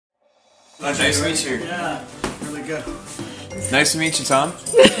Nice to meet you. Yeah, really good. Nice to meet you, Tom.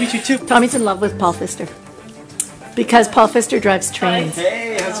 Meet you too. Tommy's in love with Paul Pfister because Paul Pfister drives trains.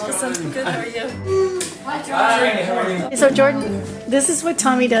 Hey, how's it Alison, going? good, how are you? Hi, how are you? So Jordan, this is what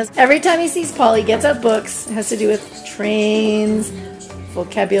Tommy does. Every time he sees Paul, he gets out books. It has to do with trains,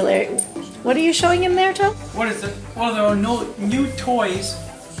 vocabulary. What are you showing him there, Tom? What is it? Well, there are no new toys.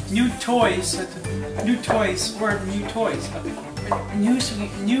 New toys. New toys. Word new toys.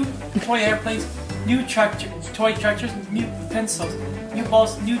 New toy airplanes. New toy tractors. New pencils. New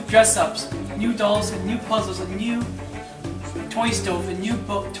balls. New dress-ups. New dolls and new puzzles. A new toy stove. And new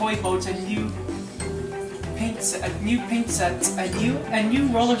toy boats. And new paint sets. And new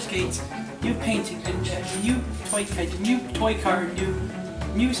roller skates. New painting. And new toy kit. New toy car.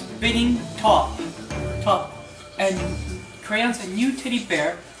 New spinning top, and crayons, and new teddy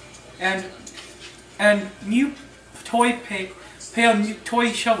bear, and new toy new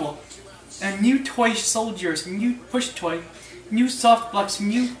toy shovel, and new toy soldiers, new push toy, new soft blocks,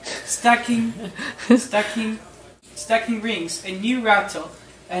 new stacking rings, and new rattle,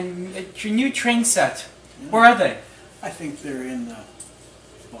 and a new train set. Where are they? I think they're in the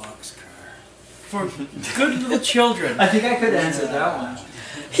box car. For good little children. I think I could answer that one.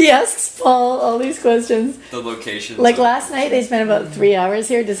 He asks Paul all these questions. The location. Like last night, they spent about 3 hours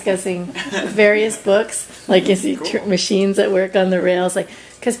here discussing various books. Like, is he machines that work on the rails? Like,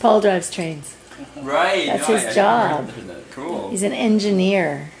 because Paul drives trains. Right. That's no, his job. Cool. He's an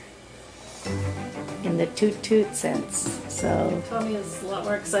engineer in the toot-toot sense. So Tommy is a lot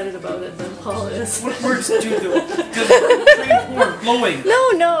more excited about it than Paul is. What words do the train horn blowing?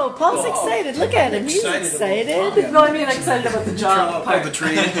 no, Paul's excited. Look at him. He's excited. No, I mean excited about the job part. The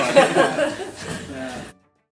train part.